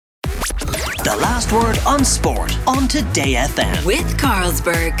The last word on sport on Today FM. With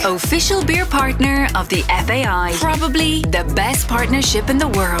Carlsberg, official beer partner of the FAI. Probably the best partnership in the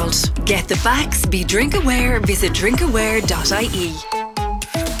world. Get the facts, be drink aware, visit drinkaware.ie.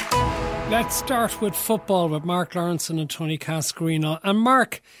 Let's start with football with Mark Lawrenson and Tony Cascarino. And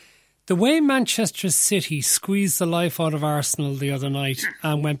Mark, the way Manchester City squeezed the life out of Arsenal the other night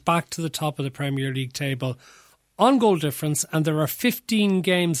and went back to the top of the Premier League table on goal difference, and there are 15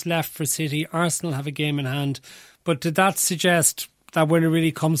 games left for City. Arsenal have a game in hand. But did that suggest that when it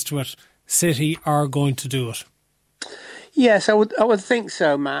really comes to it, City are going to do it? Yes, I would think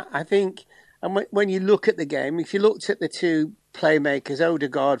so, Matt. I think, and when you look at the game, if you looked at the two playmakers,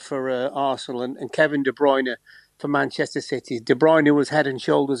 Odegaard for Arsenal and Kevin De Bruyne for Manchester City, De Bruyne was head and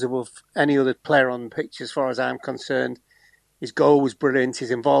shoulders above any other player on the pitch as far as I'm concerned. His goal was brilliant,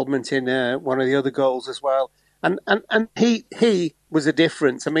 his involvement in one of the other goals as well. And he was a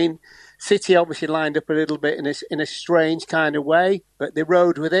difference. I mean, City obviously lined up a little bit in a strange kind of way, but they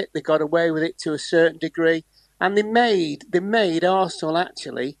rode with it. They got away with it to a certain degree, and they made Arsenal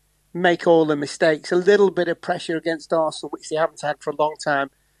actually make all the mistakes. A little bit of pressure against Arsenal, which they haven't had for a long time,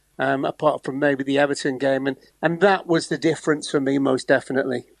 apart from maybe the Everton game, and that was the difference for me, most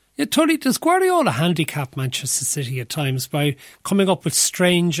definitely. Yeah, Tony, does Guardiola handicap Manchester City at times by coming up with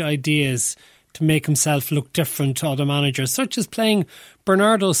strange ideas to make himself look different to other managers, such as playing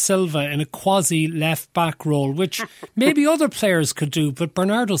Bernardo Silva in a quasi left back role, which maybe other players could do, but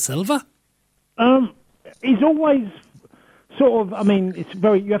Bernardo Silva? He's always sort of, I mean,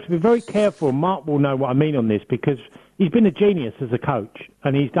 you have to be very careful. Mark will know what I mean on this, because he's been a genius as a coach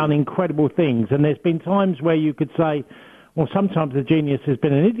and he's done incredible things. And there's been times where you could say, well, sometimes the genius has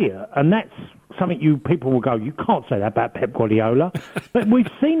been an idiot, and that's something people will go, you can't say that about Pep Guardiola. But we've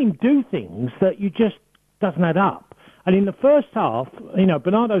seen him do things that you just doesn't add up. And in the first half,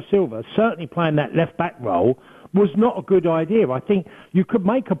 Bernardo Silva certainly playing that left-back role was not a good idea. I think you could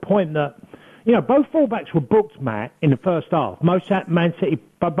make a point that, both fullbacks were booked, Matt, in the first half. Most at Man City,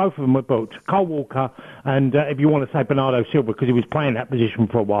 but both of them were booked. Cole Walker and, if you want to say, Bernardo Silva, because he was playing that position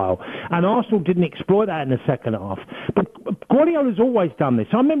for a while. And Arsenal didn't exploit that in the second half. But Guardiola's always done this.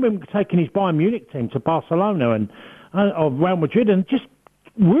 I remember him taking his Bayern Munich team to Barcelona and or Real Madrid, and just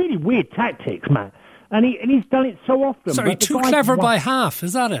really weird tactics, Matt. And he's done it so often. Sorry, too clever by half,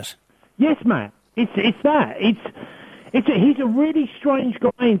 is that it? Yes, Matt. It's that. He's a really strange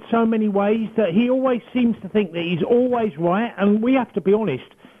guy in so many ways that he always seems to think that he's always right, and we have to be honest,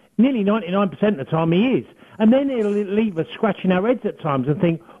 nearly 99% of the time he is. And then he'll leave us scratching our heads at times and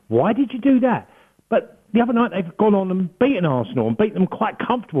think, why did you do that? But the other night they've gone on and beaten Arsenal and beat them quite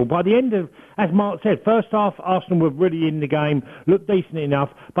comfortable. By the end of, as Mark said, first half Arsenal were really in the game, looked decent enough.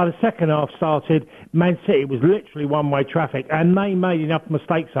 By the second half started, Man City was literally one-way traffic, and they made enough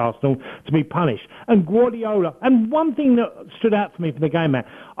mistakes, Arsenal, to be punished. And Guardiola, and one thing that stood out for me from the game, Matt,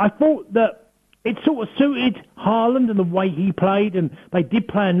 I thought that it sort of suited Haaland and the way he played, and they did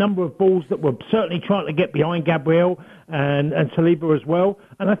play a number of balls that were certainly trying to get behind Gabriel and Saliba as well,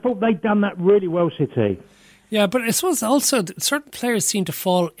 and I thought they'd done that really well, City. Yeah, but I suppose also certain players seem to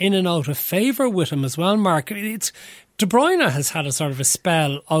fall in and out of favour with him as well, Mark. De Bruyne has had a sort of a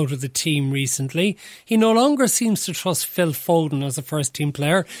spell out of the team recently. He no longer seems to trust Phil Foden as a first-team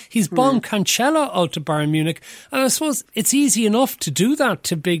player. He's bombed Cancelo out to Bayern Munich. And I suppose it's easy enough to do that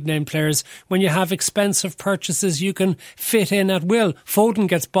to big-name players when you have expensive purchases you can fit in at will. Foden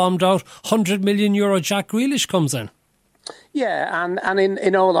gets bombed out, €100 million Jack Grealish comes in. Yeah, and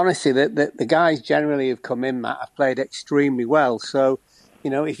in all honesty, the guys generally have come in, Matt, have played extremely well. So,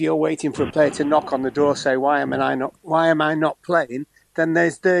 if you're waiting for a player to knock on the door, say, why am I not playing? Then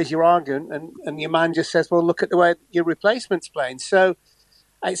there's your argument, and your man just says, well, look at the way your replacement's playing. So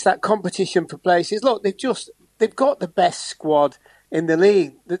it's that competition for places. Look, they've got the best squad in the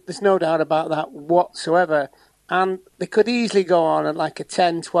league. There's no doubt about that whatsoever. And they could easily go on at like a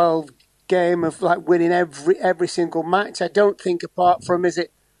 10-12 game of like winning every single match. I don't think, apart from, is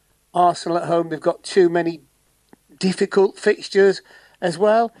it Arsenal at home, they've got too many difficult fixtures as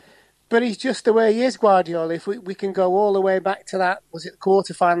well. But he's just the way he is, Guardiola. If we can go all the way back to that, was it the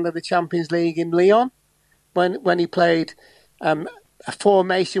quarter-final of the Champions League in Lyon, when he played a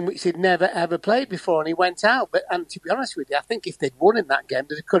formation which he'd never, ever played before, and he went out. And to be honest with you, I think if they'd won in that game,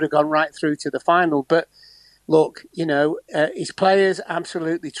 they could have gone right through to the final. But look, his players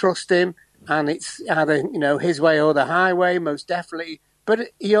absolutely trust him, and it's either, his way or the highway, most definitely. But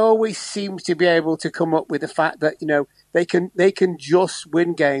he always seems to be able to come up with the fact that, they can just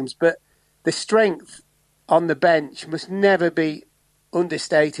win games. But the strength on the bench must never be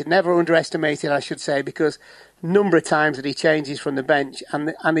understated, never underestimated, I should say, because number of times that he changes from the bench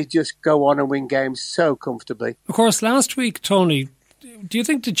and they just go on and win games so comfortably. Of course, last week, Tony, do you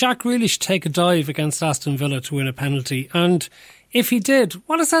think did Jack Grealish take a dive against Aston Villa to win a penalty? And if he did,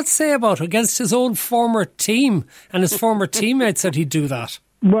 what does that say about against his own former team and his former teammates that he'd do that?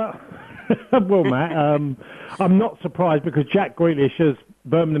 Well, Matt, I'm not surprised because Jack Grealish, as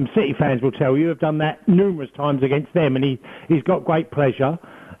Birmingham City fans will tell you, have done that numerous times against them, and he's got great pleasure.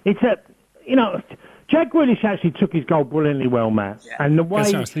 Jack Grealish actually took his goal brilliantly well, Matt. Yeah. And the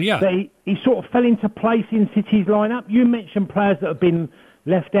way that he sort of fell into place in City's lineup. You mentioned players that have been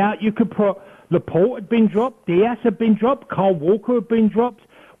left out. You could put Laporte had been dropped, Diaz had been dropped, Kyle Walker had been dropped.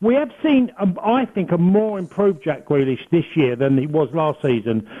 We have seen, I think, a more improved Jack Grealish this year than he was last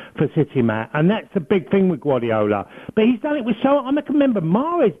season for City, Matt. And that's a big thing with Guardiola. But he's done it with I can remember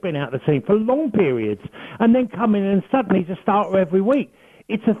Mahrez's been out of the team for long periods and then come in and suddenly he's a starter every week.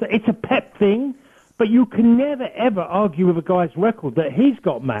 It's a Pep thing, but you can never, ever argue with a guy's record that he's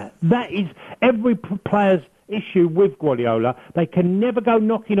got, Matt. That is every player's issue with Guardiola. They can never go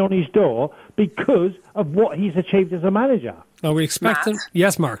knocking on his door because of what he's achieved as a manager. Well, we expect him.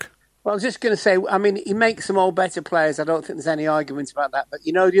 Yes, Mark. Well, I was just going to say, I mean, he makes them all better players. I don't think there's any argument about that. But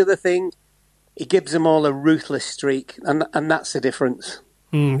you know the other thing? He gives them all a ruthless streak, and that's the difference.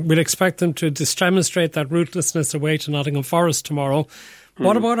 We'd expect them to demonstrate that ruthlessness away to Nottingham Forest tomorrow.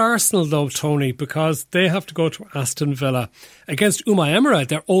 What about Arsenal, though, Tony? Because they have to go to Aston Villa against Unai Emery,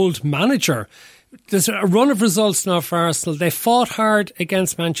 their old manager. There's a run of results now for Arsenal. They fought hard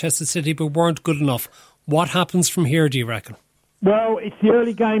against Manchester City but weren't good enough. What happens from here, do you reckon? Well, it's the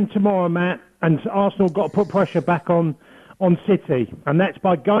early game tomorrow, Matt, and Arsenal got to put pressure back on City, and that's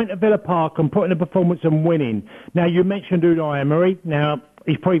by going to Villa Park and putting a performance and winning. Now, you mentioned Unai Emery, now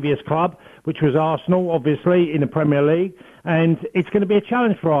his previous club, which was Arsenal, obviously, in the Premier League, and it's going to be a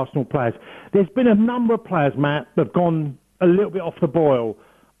challenge for Arsenal players. There's been a number of players, Matt, that have gone a little bit off the boil.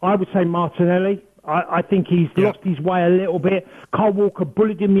 I would say Martinelli. I think he's lost his way a little bit. Kyle Walker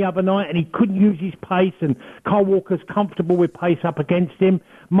bullied him the other night and he couldn't use his pace, and Kyle Walker's comfortable with pace up against him.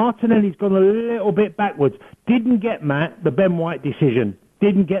 Martinelli's gone a little bit backwards. Didn't get, Matt, the Ben White decision.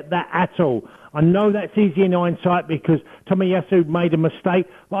 Didn't get that at all. I know that's easy in hindsight because Tomiyasu made a mistake,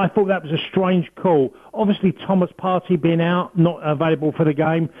 but I thought that was a strange call. Obviously, Thomas Partey being out, not available for the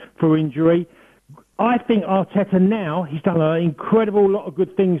game for injury. I think Arteta now, he's done an incredible lot of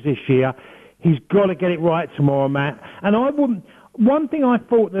good things this year. He's got to get it right tomorrow, Matt. And one thing I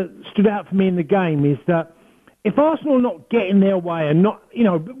thought that stood out for me in the game is that if Arsenal are not getting their way and not,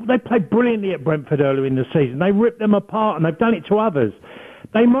 they played brilliantly at Brentford earlier in the season. They ripped them apart and they've done it to others.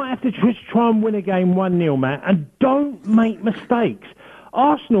 They might have to just try and win a game 1-0, Matt, and don't make mistakes.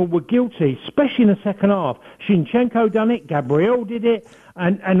 Arsenal were guilty, especially in the second half. Zinchenko done it, Gabriel did it,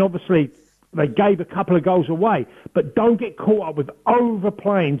 and obviously they gave a couple of goals away. But don't get caught up with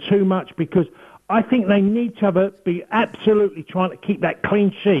overplaying too much because I think they need to be absolutely trying to keep that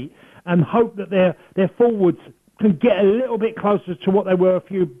clean sheet and hope that their forwards can get a little bit closer to what they were a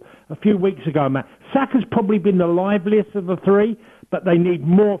few weeks ago, Matt. Saka's probably been the liveliest of the three, but they need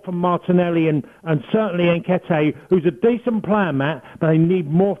more from Martinelli and certainly Nketiah, who's a decent player, Matt, but they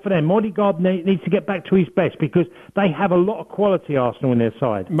need more for them. Odegaard needs to get back to his best because they have a lot of quality, Arsenal, in their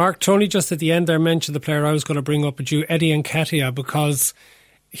side. Mark, Tony just at the end there mentioned the player I was going to bring up with you, Eddie Nketiah, because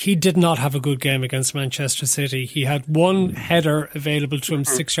he did not have a good game against Manchester City. He had one header available to him,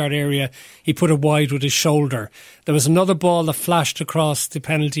 6-yard area. He put it wide with his shoulder. There was another ball that flashed across the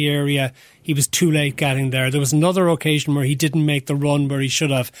penalty area. He was too late getting there. There was another occasion where he didn't make the run where he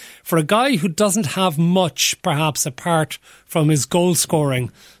should have. For a guy who doesn't have much, perhaps, apart from his goal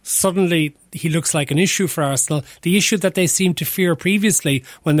scoring, suddenly he looks like an issue for Arsenal. The issue that they seemed to fear previously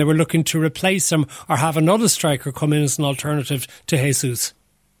when they were looking to replace him or have another striker come in as an alternative to Jesus.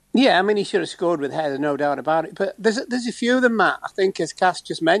 Yeah, I mean, he should have scored with header, no doubt about it. But there's a few of them, Matt, I think, as Cass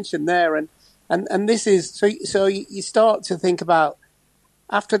just mentioned there. And this is, so you start to think about,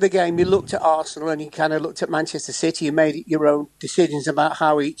 after the game, you looked at Arsenal and you kind of looked at Manchester City and made your own decisions about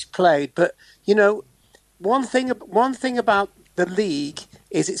how each played. But, one thing about the league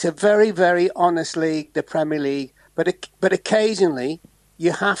is it's a very, very honest league, the Premier League. But occasionally,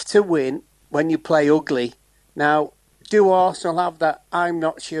 you have to win when you play ugly. Now, do Arsenal have that? I'm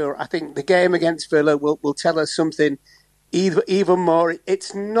not sure. I think the game against Villa will tell us something even more.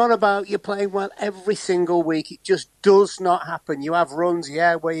 It's not about you playing well every single week. It just does not happen. You have runs,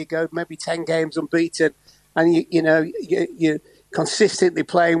 where you go maybe 10 games unbeaten, and you're consistently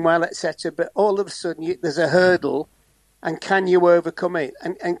playing well, etc. But all of a sudden there's a hurdle, and can you overcome it?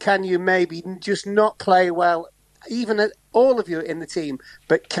 And can you maybe just not play well even all of you in the team,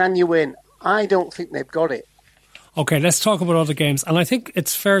 but can you win? I don't think they've got it. OK, let's talk about other games. And I think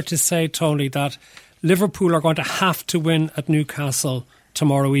it's fair to say, Tony, that Liverpool are going to have to win at Newcastle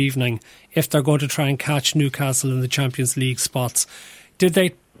tomorrow evening if they're going to try and catch Newcastle in the Champions League spots. Did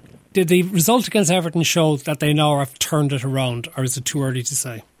the result against Everton show that they now have turned it around, or is it too early to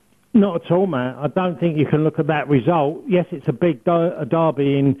say? Not at all, man. I don't think you can look at that result. Yes, it's a big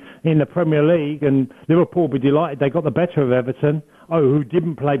derby in the Premier League, and Liverpool will be delighted they got the better of Everton, who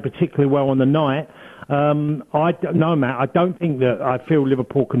didn't play particularly well on the night. No, Matt, I don't think that I feel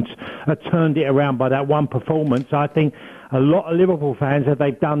Liverpool can turned it around by that one performance. I think a lot of Liverpool fans, as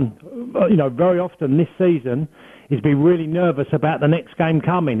they've done, very often this season, is be really nervous about the next game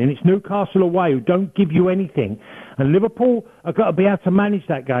coming. And it's Newcastle away, who don't give you anything. And Liverpool have got to be able to manage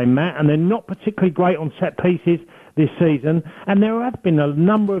that game, Matt, and they're not particularly great on set pieces this season. And there have been a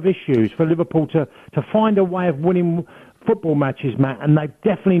number of issues for Liverpool to find a way of winning football matches, Matt, and they've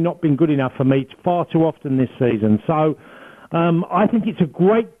definitely not been good enough for me far too often this season. So I think it's a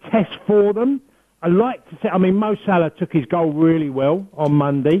great test for them. I like to say, Mo Salah took his goal really well on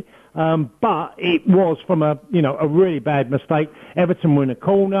Monday, but it was from a really bad mistake. Everton win a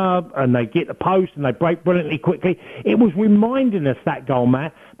corner and they get the post and they break brilliantly quickly. It was reminding us, that goal,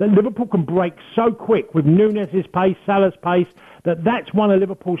 Matt, that Liverpool can break so quick with Nunez's pace, Salah's pace, that's one of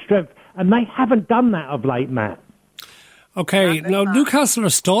Liverpool's strengths, and they haven't done that of late, Matt. OK, now Newcastle are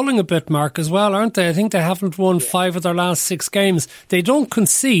stalling a bit, Mark, as well, aren't they? I think they haven't won 5 of their last 6 games. They don't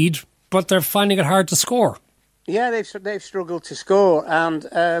concede, but they're finding it hard to score. Yeah, they've struggled to score, and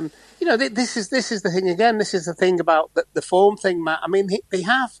this is the thing again. This is the thing about the form thing, Matt. I mean, they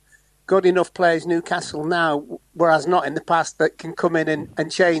have got enough players, Newcastle now, whereas not in the past, that can come in and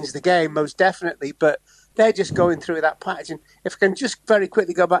change the game most definitely. But they're just going through that patch. And if I can just very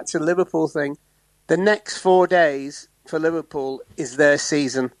quickly go back to the Liverpool thing, the next 4 days for Liverpool is their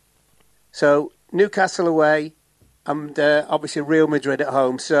season. So Newcastle away, and obviously Real Madrid at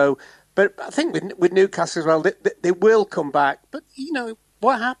home. So. But I think with Newcastle as well, they will come back. But,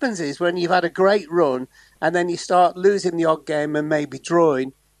 what happens is when you've had a great run and then you start losing the odd game and maybe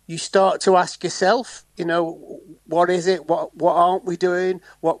drawing, you start to ask yourself, what is it? What aren't we doing?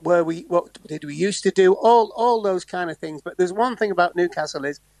 What did we used to do? All those kind of things. But there's one thing about Newcastle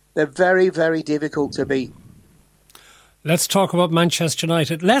is they're very, very difficult to beat. Let's talk about Manchester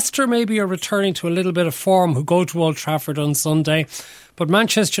United. Leicester maybe are returning to a little bit of form, who go to Old Trafford on Sunday. But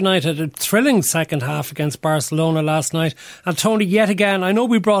Manchester United, a thrilling second half against Barcelona last night. And Tony, yet again, I know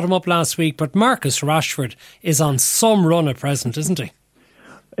we brought him up last week, but Marcus Rashford is on some run at present, isn't he?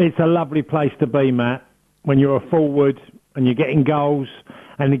 It's a lovely place to be, Matt, when you're a forward and you're getting goals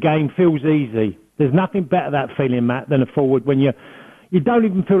and the game feels easy. There's nothing better, that feeling, Matt, than a forward when you don't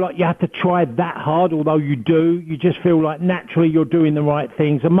even feel like you have to try that hard, although you do. You just feel like naturally you're doing the right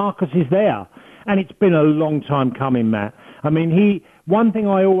things. And Marcus is there. And it's been a long time coming, Matt. I mean, one thing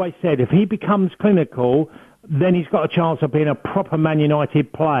I always said, if he becomes clinical, then he's got a chance of being a proper Man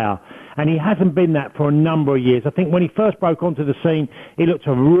United player. And he hasn't been that for a number of years. I think when he first broke onto the scene, he looked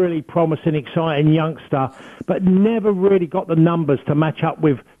a really promising, exciting youngster, but never really got the numbers to match up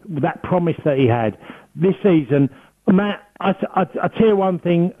with that promise that he had. This season, Matt, I tell you one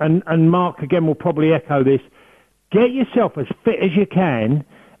thing, and Mark again will probably echo this: get yourself as fit as you can,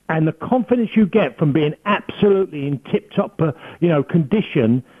 and the confidence you get from being absolutely in tip-top,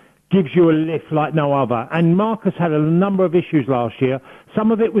 condition gives you a lift like no other. And Marcus had a number of issues last year.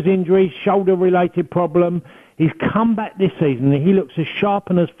 Some of it was injuries, shoulder-related problem. He's come back this season and he looks as sharp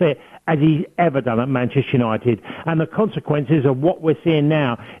and as fit as he's ever done at Manchester United. And the consequences of what we're seeing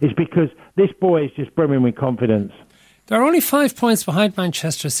now is because this boy is just brimming with confidence. They're only 5 points behind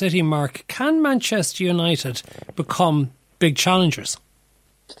Manchester City, Mark. Can Manchester United become big challengers?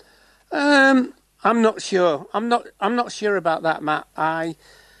 I'm not sure. I'm not sure about that, Matt. I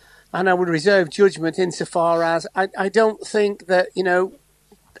would reserve judgment insofar as I don't think that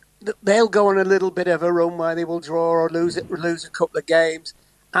they'll go on a little bit of a run where they will draw or lose a couple of games.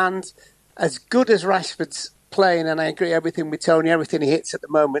 And as good as Rashford's playing, and I agree everything with Tony, everything he hits at the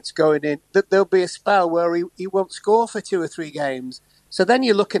moment's going in, that there'll be a spell where he won't score for 2 or 3 games. So then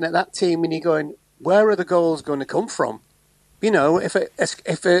you're looking at that team and you're going, where are the goals going to come from? If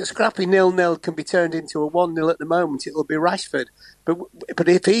a scrappy 0-0 can be turned into a 1-0 at the moment, it'll be Rashford. But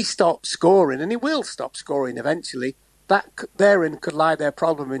if he stops scoring, and he will stop scoring eventually, that therein could lie their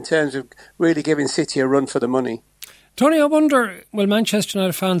problem in terms of really giving City a run for the money. Tony, I wonder, will Manchester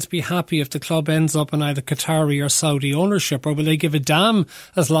United fans be happy if the club ends up in either Qatari or Saudi ownership, or will they give a damn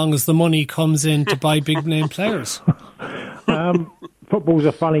as long as the money comes in to buy big-name players? Football's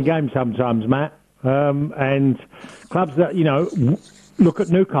a funny game sometimes, Matt. And clubs that, look at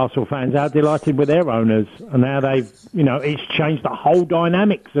Newcastle fans, how delighted with their owners and how they've, it's changed the whole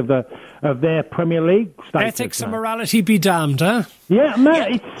dynamics of their Premier League status. Ethics and morality be damned, huh? Yeah,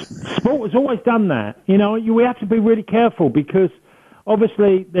 mate, sport has always done that. We have to be really careful because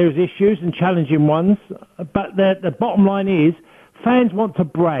obviously there's issues and challenging ones, but the bottom line is fans want to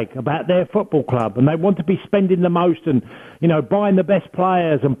brag about their football club and they want to be spending the most and, buying the best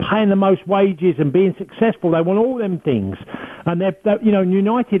players and paying the most wages and being successful. They want all them things. And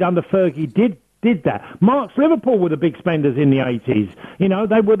United under Fergie did that. Mark's Liverpool were the big spenders in the 80s.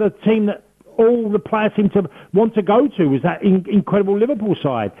 They were the team that all the players seem to want to go to, was that incredible Liverpool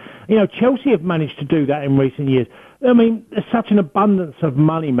side. Chelsea have managed to do that in recent years. I mean, there's such an abundance of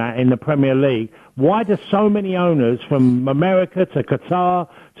money, Matt, in the Premier League. Why do so many owners from America to Qatar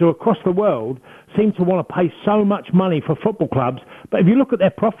to across the world seem to want to pay so much money for football clubs? But if you look at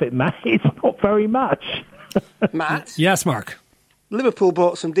their profit, Matt, it's not very much. Matt? Yes, Mark? Liverpool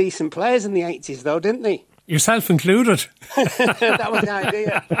bought some decent players in the 80s, though, didn't they? Yourself included. That was the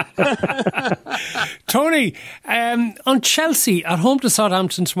idea. Tony, on Chelsea, at home to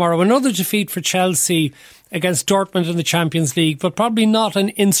Southampton tomorrow, another defeat for Chelsea against Dortmund in the Champions League, but probably not an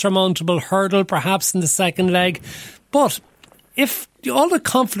insurmountable hurdle, perhaps in the second leg. But if all the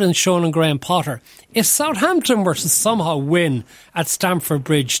confidence shown in Graham Potter, if Southampton were to somehow win at Stamford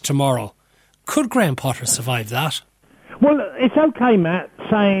Bridge tomorrow, could Graham Potter survive that? Well, it's okay, Matt,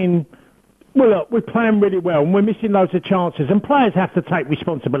 saying, well, look, we're playing really well and we're missing loads of chances, and players have to take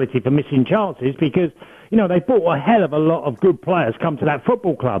responsibility for missing chances because, they brought a hell of a lot of good players come to that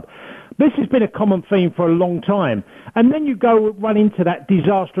football club. This has been a common theme for a long time. And then you go run into that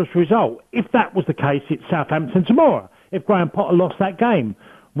disastrous result. If that was the case, it's Southampton tomorrow, if Graham Potter lost that game.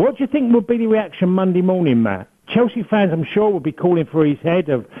 What do you think would be the reaction Monday morning, Matt? Chelsea fans, I'm sure, will be calling for his head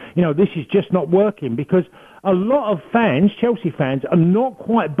of, this is just not working, because a lot of fans, Chelsea fans, are not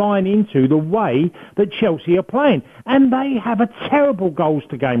quite buying into the way that Chelsea are playing. And they have a terrible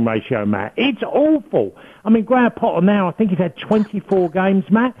goals-to-game ratio, Matt. It's awful. I mean, Graham Potter now, I think he's had 24 games,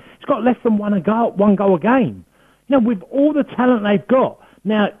 Matt. He's got less than one goal a game. With all the talent they've got.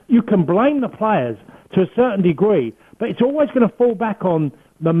 Now, you can blame the players to a certain degree, but it's always going to fall back on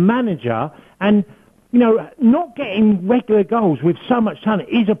the manager. And not getting regular goals with so much talent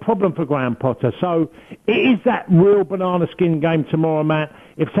is a problem for Graham Potter. So it is that real banana skin game tomorrow, Matt.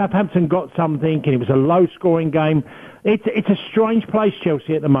 If Southampton got something and it was a low-scoring game, it's a strange place,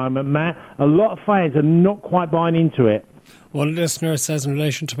 Chelsea, at the moment, Matt. A lot of fans are not quite buying into it. One listener says in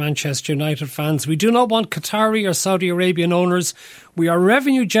relation to Manchester United fans, we do not want Qatari or Saudi Arabian owners. We are a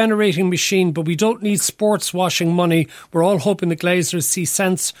revenue generating machine, but we don't need sports washing money. We're all hoping the Glazers see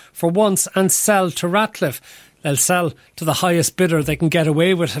sense for once and sell to Ratcliffe. They'll sell to the highest bidder they can get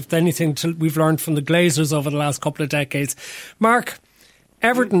away with, if anything we've learned from the Glazers over the last couple of decades. Mark,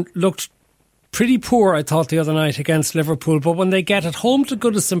 Everton looked pretty poor, I thought, the other night against Liverpool, but when they get at home to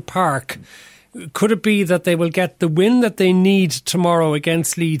Goodison Park, could it be that they will get the win that they need tomorrow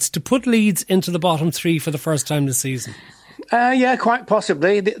against Leeds to put Leeds into the bottom three for the first time this season? Yeah, quite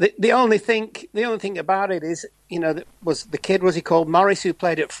possibly. The only thing about it is, was he called Morris, who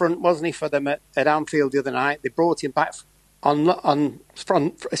played up front, wasn't he, for them at Anfield the other night? They brought him back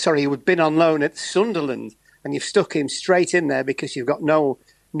he'd been on loan at Sunderland, and you've stuck him straight in there because you've got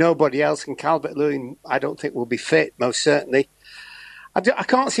nobody else, and Calvert-Lewin, I don't think, will be fit, most certainly. I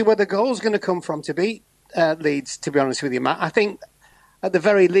can't see where the goal's going to come from to beat Leeds, to be honest with you, Matt. I think at the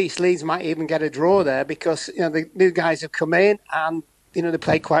very least Leeds might even get a draw there because the new guys have come in and they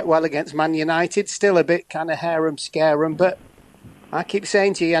played quite well against Man United. Still a bit kind of harem scarum, but I keep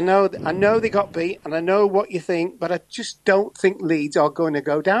saying to you, I know they got beat and I know what you think, but I just don't think Leeds are going to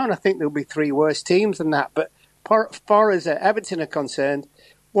go down. I think there'll be three worse teams than that. But as far as Everton are concerned,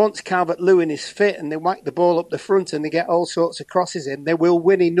 once Calvert-Lewin is fit and they whack the ball up the front and they get all sorts of crosses in, they will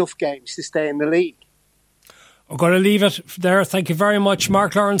win enough games to stay in the league. We're going to leave it there. Thank you very much,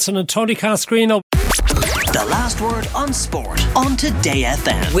 Mark Lawrenson and Tony Cascarino. The last word on sport on Today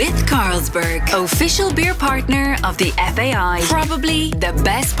FM. With Carlsberg, official beer partner of the FAI. Probably the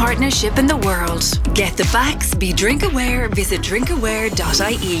best partnership in the world. Get the backs, be drink aware, visit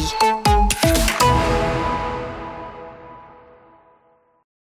drinkaware.ie.